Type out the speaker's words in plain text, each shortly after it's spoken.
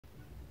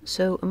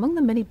So, among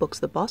the many books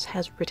the boss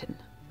has written,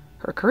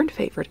 her current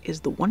favorite is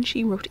the one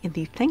she wrote in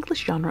the thankless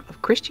genre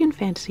of Christian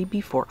fantasy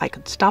before I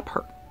could stop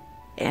her.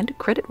 And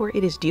credit where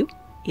it is due,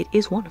 it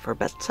is one of her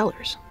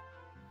bestsellers.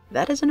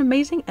 That is an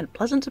amazing and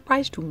pleasant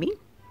surprise to me,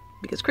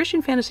 because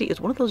Christian fantasy is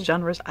one of those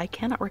genres I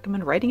cannot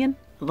recommend writing in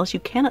unless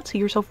you cannot see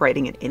yourself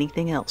writing in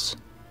anything else.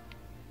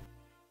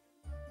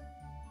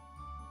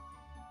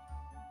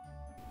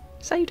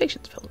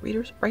 Salutations, fellow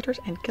readers, writers,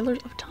 and killers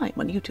of time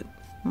on YouTube.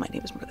 My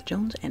name is Martha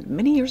Jones, and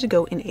many years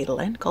ago in a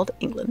land called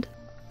England,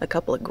 a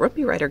couple of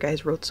grumpy writer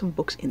guys wrote some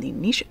books in the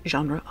niche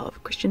genre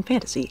of Christian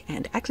fantasy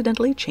and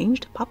accidentally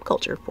changed pop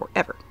culture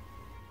forever.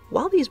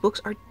 While these books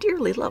are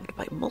dearly loved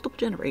by multiple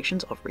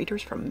generations of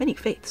readers from many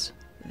faiths,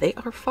 they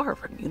are far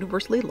from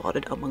universally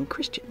lauded among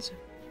Christians,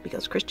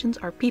 because Christians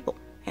are people,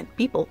 and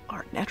people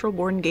are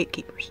natural-born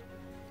gatekeepers.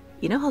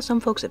 You know how some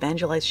folks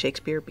evangelize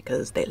Shakespeare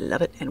because they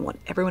love it and want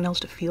everyone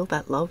else to feel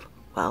that love,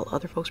 while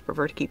other folks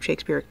prefer to keep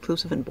Shakespeare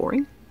exclusive and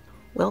boring?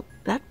 Well,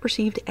 that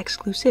perceived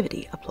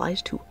exclusivity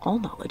applies to all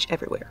knowledge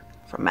everywhere,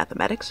 from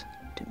mathematics,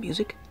 to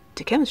music,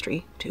 to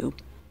chemistry, to,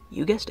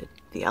 you guessed it,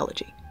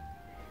 theology.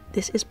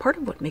 This is part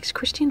of what makes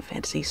Christian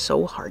fantasy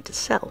so hard to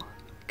sell,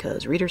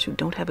 because readers who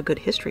don't have a good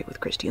history with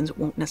Christians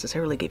won't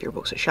necessarily give your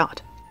books a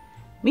shot.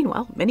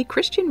 Meanwhile, many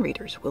Christian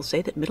readers will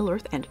say that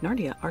Middle-earth and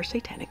Narnia are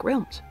satanic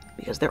realms,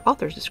 because their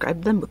authors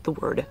described them with the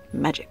word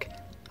magic,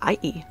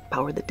 i.e.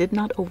 power that did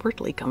not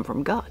overtly come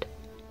from God.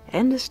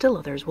 And still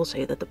others will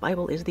say that the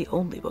Bible is the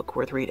only book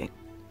worth reading.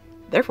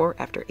 Therefore,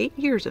 after 8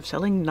 years of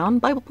selling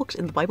non-Bible books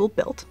in the Bible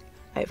Belt,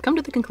 I have come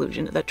to the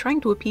conclusion that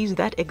trying to appease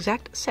that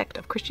exact sect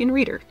of Christian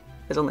reader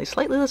is only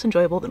slightly less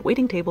enjoyable than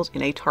waiting tables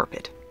in a tar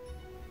pit.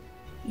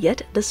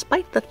 Yet,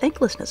 despite the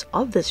thanklessness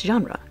of this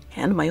genre,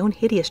 and my own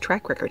hideous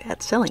track record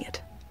at selling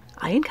it,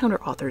 I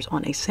encounter authors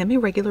on a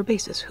semi-regular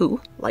basis who,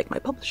 like my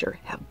publisher,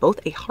 have both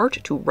a heart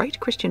to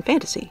write Christian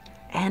fantasy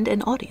and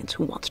an audience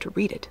who wants to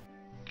read it.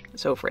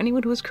 So for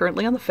anyone who is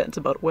currently on the fence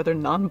about whether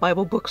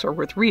non-Bible books are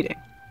worth reading,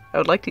 I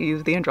would like to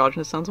use the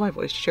androgynous sounds of my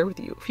voice to share with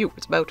you a few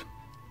words about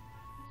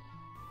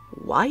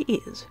why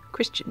is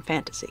Christian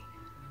fantasy?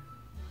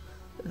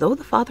 Though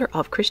the father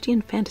of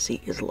Christian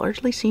fantasy is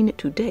largely seen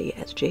today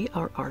as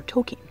J.R.R.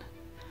 Tolkien,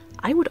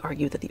 I would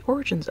argue that the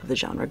origins of the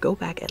genre go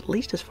back at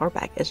least as far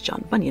back as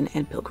John Bunyan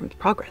and Pilgrim's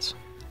Progress.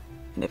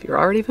 And if you're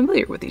already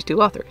familiar with these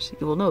two authors,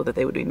 you will know that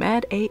they would be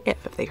mad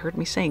AF if they heard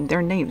me saying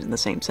their names in the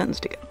same sentence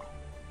together.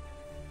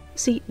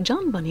 See,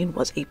 John Bunyan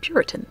was a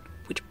Puritan,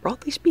 which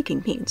broadly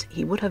speaking means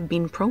he would have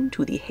been prone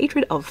to the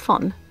hatred of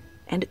fun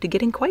and to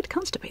getting quite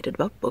constipated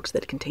about books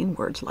that contain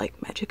words like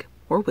magic,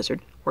 or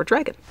wizard, or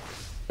dragon.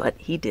 But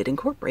he did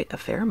incorporate a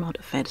fair amount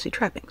of fantasy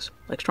trappings,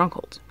 like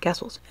strongholds,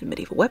 castles, and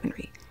medieval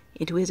weaponry,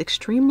 into his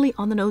extremely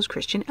on-the-nose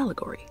Christian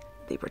allegory,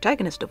 the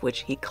protagonist of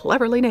which he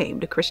cleverly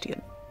named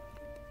Christian.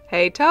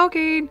 Hey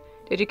Tolkien,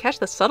 did you catch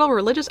the subtle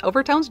religious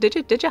overtones,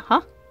 did ya,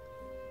 huh?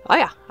 Oh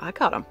yeah, I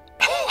caught 'em.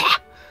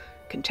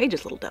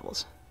 Contagious little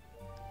devils.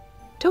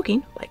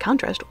 Tolkien, by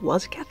contrast,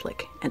 was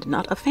Catholic, and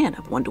not a fan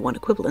of one-to-one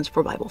equivalents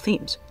for Bible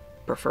themes,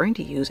 preferring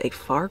to use a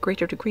far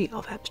greater degree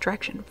of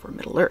abstraction for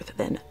Middle-earth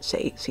than,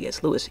 say,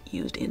 C.S. Lewis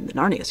used in the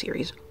Narnia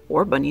series,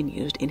 or Bunyan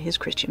used in his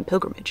Christian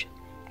pilgrimage.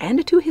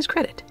 And to his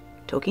credit,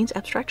 Tolkien's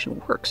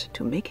abstraction works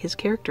to make his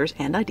characters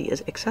and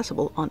ideas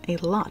accessible on a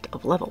lot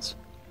of levels.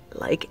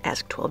 Like,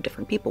 ask 12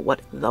 different people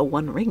what the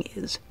One Ring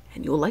is,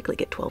 and you'll likely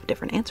get 12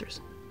 different answers.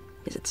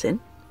 Is it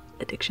sin?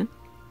 Addiction?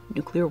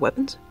 Nuclear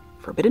weapons?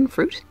 Forbidden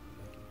fruit?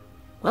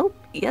 Well,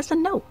 yes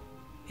and no.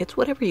 It's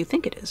whatever you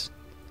think it is.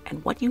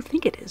 And what you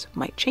think it is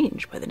might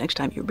change by the next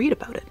time you read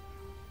about it.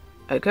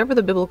 I cover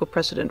the biblical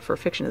precedent for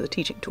fiction as a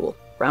teaching tool.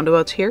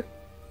 Roundabouts here,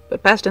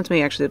 but past tense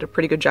me actually did a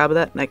pretty good job of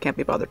that, and I can't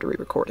be bothered to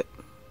re-record it.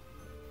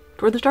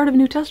 Toward the start of the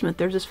New Testament,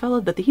 there's this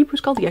fellow that the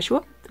Hebrews called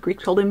Yeshua. The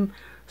Greeks called him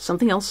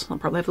something else. I'll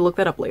probably have to look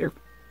that up later.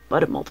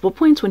 But at multiple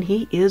points when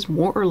he is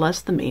more or less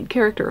the main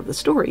character of the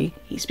story,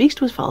 he speaks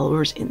to his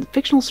followers in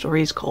fictional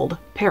stories called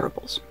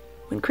parables.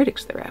 When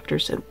critics thereafter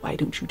said, "Why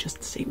don't you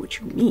just say what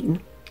you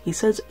mean?" he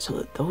says, "So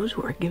that those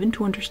who are given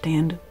to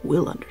understand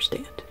will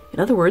understand." In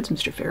other words,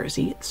 Mr.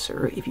 Pharisee,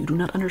 sir, if you do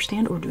not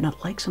understand or do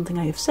not like something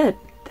I have said,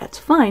 that's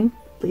fine.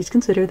 Please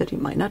consider that you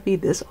might not be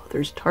this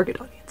author's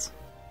target audience.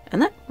 And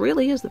that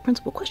really is the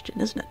principal question,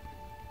 isn't it?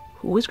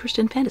 Who is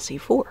Christian fantasy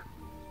for?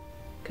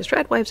 Because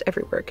tradwives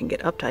everywhere can get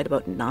uptight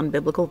about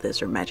non-biblical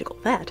this or magical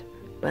that,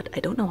 but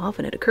I don't know how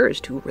often it occurs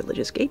to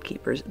religious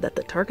gatekeepers that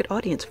the target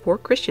audience for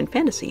Christian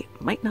fantasy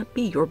might not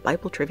be your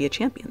Bible trivia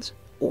champions,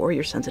 or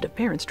your sensitive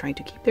parents trying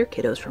to keep their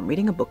kiddos from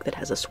reading a book that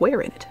has a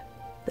swear in it.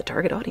 The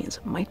target audience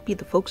might be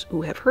the folks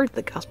who have heard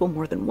the gospel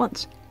more than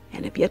once,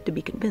 and have yet to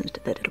be convinced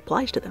that it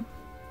applies to them.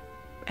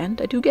 And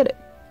I do get it.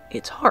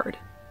 It's hard,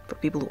 for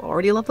people who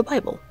already love the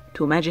Bible,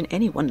 to imagine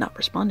anyone not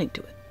responding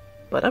to it.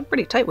 But I'm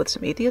pretty tight with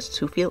some atheists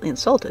who feel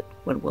insulted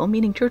when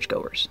well-meaning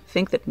churchgoers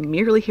think that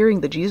merely hearing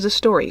the Jesus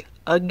story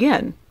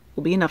again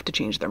will be enough to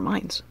change their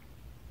minds.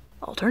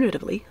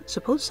 Alternatively,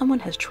 suppose someone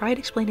has tried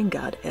explaining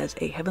God as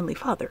a heavenly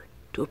father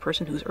to a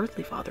person whose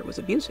earthly father was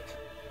abusive.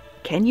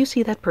 Can you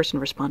see that person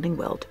responding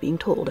well to being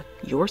told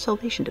your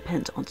salvation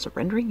depends on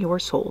surrendering your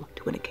soul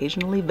to an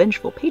occasionally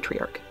vengeful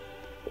patriarch?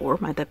 Or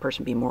might that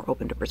person be more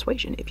open to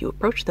persuasion if you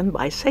approach them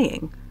by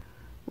saying,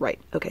 right,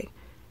 okay,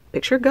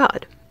 picture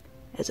God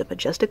as a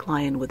majestic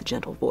lion with a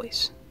gentle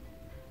voice.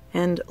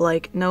 And,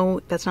 like,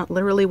 no, that's not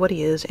literally what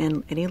he is,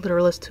 and any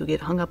literalists who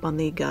get hung up on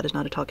the God is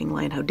not a talking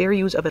lion, how dare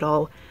yous of it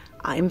all,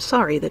 I'm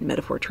sorry that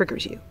metaphor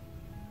triggers you.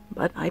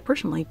 But I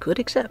personally could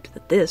accept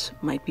that this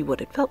might be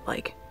what it felt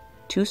like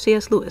to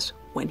C.S. Lewis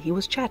when he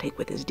was chatting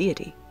with his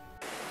deity.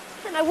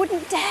 And I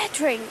wouldn't dare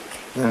drink.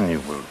 Then you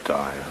will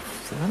die of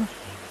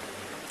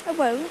thirst. I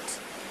won't.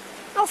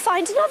 I'll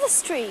find another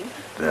stream.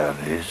 There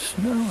is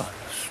no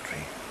other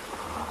stream.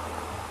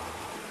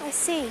 I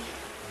see.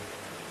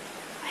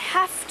 I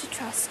have to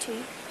trust you.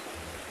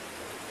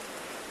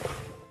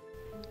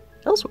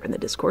 Elsewhere in the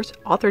discourse,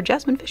 author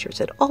Jasmine Fischer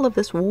said all of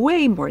this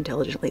way more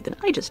intelligently than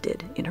I just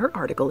did in her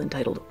article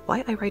entitled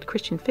Why I Write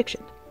Christian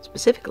Fiction,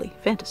 specifically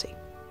fantasy.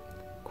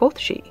 Quoth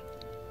she,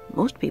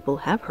 "Most people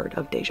have heard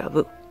of Deja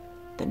Vu,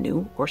 the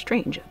new or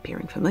strange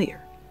appearing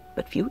familiar,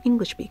 but few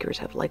English speakers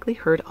have likely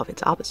heard of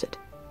its opposite,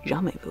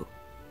 Jamais Vu,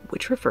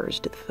 which refers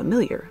to the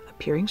familiar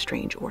appearing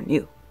strange or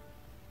new.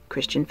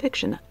 Christian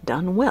fiction,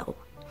 done well,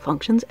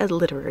 functions as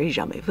literary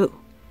Jamais Vu,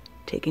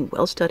 taking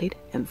well-studied,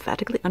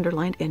 emphatically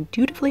underlined, and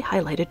dutifully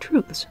highlighted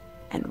truths,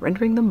 and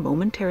rendering them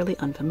momentarily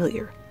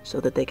unfamiliar, so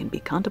that they can be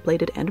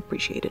contemplated and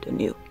appreciated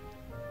anew."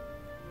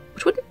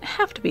 Which wouldn't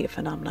have to be a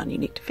phenomenon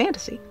unique to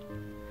fantasy.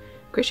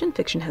 Christian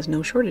fiction has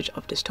no shortage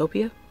of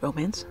dystopia,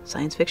 romance,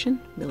 science fiction,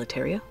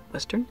 militaria,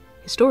 western,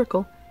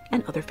 historical,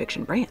 and other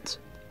fiction brands.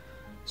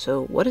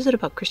 So what is it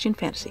about Christian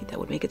fantasy that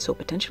would make it so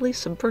potentially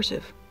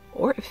subversive,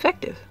 or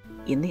effective,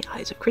 in the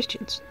eyes of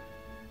Christians?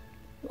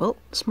 Well,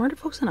 smarter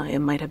folks than I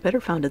am might have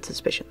better founded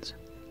suspicions,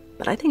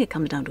 but I think it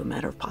comes down to a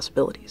matter of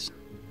possibilities.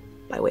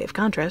 By way of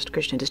contrast,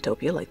 Christian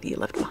dystopia like the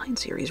Left Behind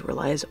series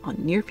relies on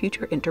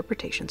near-future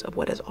interpretations of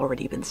what has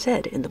already been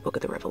said in the Book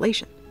of the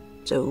Revelation,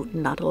 so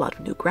not a lot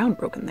of new ground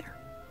broken there.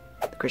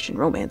 The Christian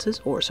romances,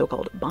 or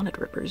so-called bonnet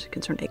rippers,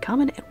 concern a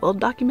common and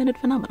well-documented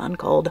phenomenon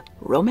called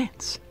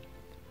romance.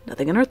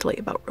 Nothing unearthly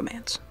about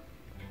romance.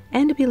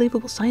 And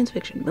believable science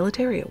fiction,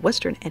 militaria,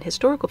 western, and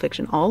historical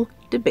fiction all,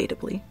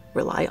 debatably,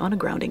 rely on a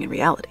grounding in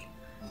reality.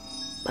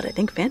 But I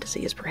think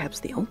fantasy is perhaps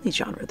the only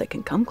genre that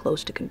can come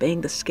close to conveying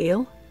the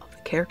scale of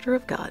the character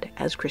of God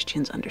as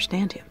Christians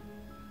understand him.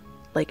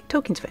 Like,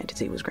 Tolkien's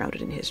fantasy was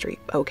grounded in history,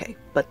 okay,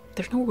 but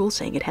there's no rule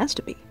saying it has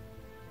to be.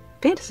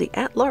 Fantasy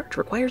at large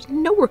requires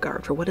no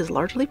regard for what is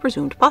largely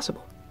presumed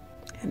possible.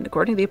 And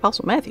according to the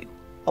Apostle Matthew,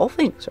 all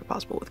things are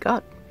possible with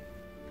God.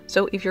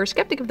 So if you're a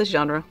skeptic of this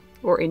genre,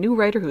 or a new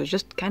writer who is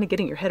just kind of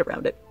getting your head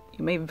around it,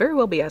 you may very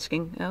well be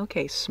asking,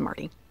 okay,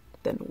 smarty,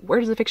 then where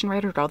does the fiction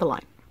writer draw the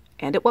line?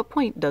 And at what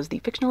point does the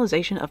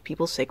fictionalization of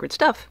people's sacred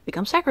stuff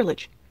become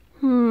sacrilege?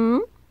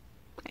 And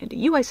to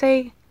you I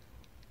say,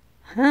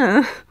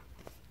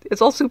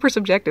 it's all super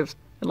subjective,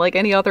 and like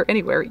any author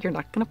anywhere, you're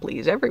not going to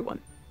please everyone.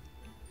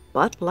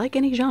 But like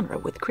any genre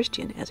with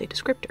Christian as a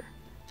descriptor,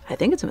 I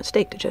think it's a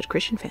mistake to judge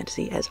Christian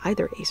fantasy as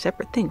either a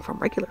separate thing from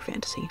regular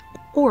fantasy,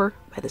 or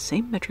by the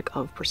same metric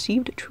of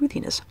perceived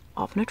truthiness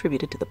often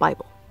attributed to the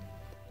Bible.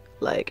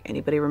 Like,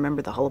 anybody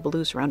remember the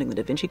hullabaloo surrounding the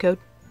Da Vinci Code?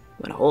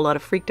 When a whole lot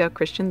of freaked-out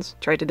Christians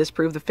tried to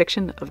disprove the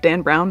fiction of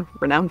Dan Brown,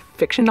 renowned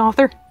fiction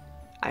author?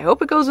 I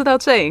hope it goes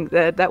without saying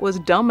that that was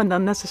dumb and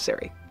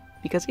unnecessary,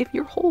 because if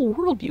your whole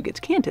worldview gets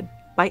canted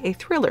by a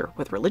thriller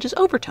with religious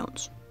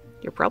overtones,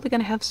 you're probably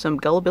going to have some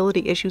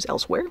gullibility issues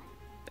elsewhere,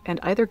 and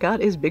either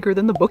God is bigger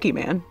than the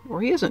boogeyman,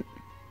 or he isn't.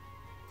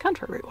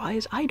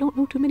 Contrary-wise, I don't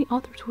know too many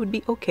authors who would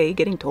be okay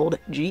getting told,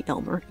 "G.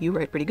 Elmer, you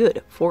write pretty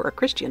good, for a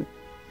Christian,"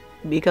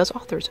 because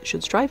authors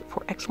should strive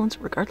for excellence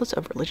regardless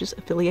of religious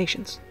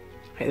affiliations.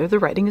 Either the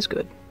writing is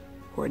good,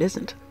 or it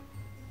isn't.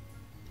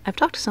 I've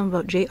talked to some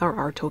about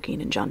J.R.R.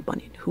 Tolkien and John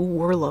Bunyan, who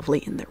were lovely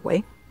in their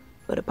way,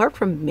 but apart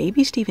from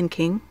maybe Stephen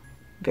King,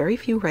 very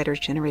few writers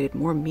generated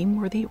more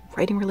meme-worthy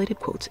writing-related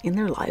quotes in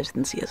their lives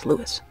than C.S.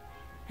 Lewis.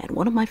 And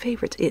one of my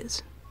favorites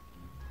is,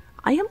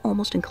 "I am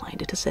almost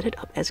inclined to set it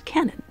up as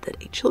canon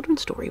that a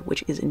children's story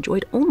which is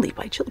enjoyed only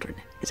by children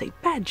is a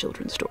bad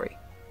children's story."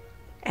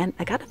 And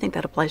I gotta think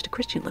that applies to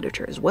Christian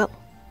literature as well.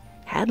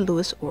 Had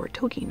Lewis or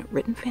Tolkien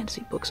written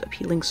fantasy books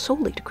appealing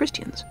solely to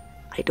Christians,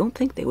 I don't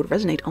think they would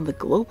resonate on the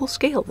global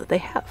scale that they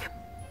have.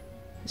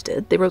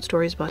 Instead, they wrote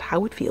stories about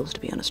how it feels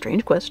to be on a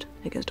strange quest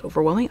against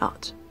overwhelming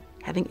odds,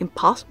 having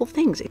impossible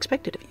things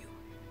expected of you,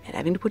 and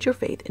having to put your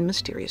faith in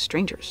mysterious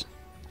strangers.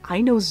 I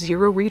know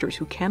zero readers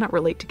who cannot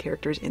relate to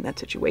characters in that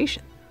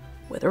situation.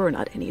 Whether or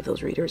not any of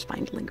those readers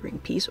find lingering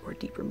peace or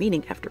deeper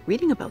meaning after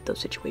reading about those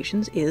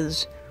situations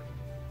is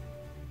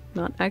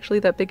not actually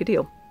that big a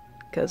deal,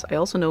 because I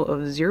also know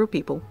of zero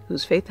people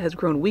whose faith has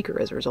grown weaker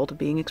as a result of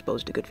being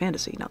exposed to good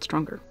fantasy, not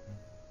stronger.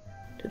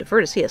 To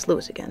defer to C.S.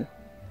 Lewis again,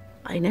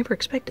 I never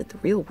expected the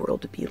real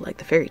world to be like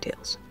the fairy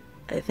tales.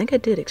 I think I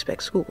did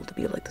expect school to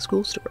be like the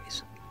school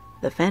stories.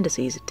 The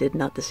fantasies did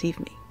not deceive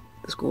me,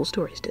 the school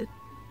stories did.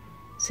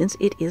 Since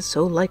it is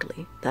so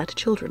likely that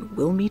children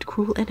will meet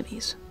cruel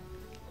enemies,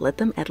 let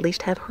them at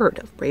least have heard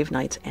of brave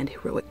knights and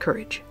heroic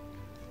courage.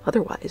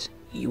 Otherwise,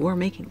 you are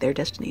making their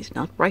destinies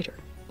not brighter,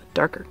 but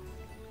darker.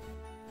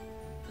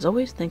 As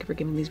always, thank you for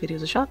giving these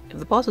videos a shot. If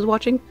the boss is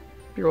watching,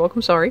 you're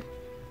welcome, sorry.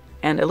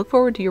 And I look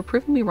forward to your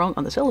proving me wrong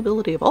on the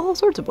sellability of all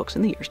sorts of books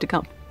in the years to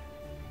come.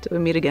 Till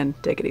we meet again,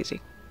 take it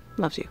easy.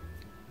 Loves you.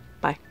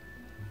 Bye.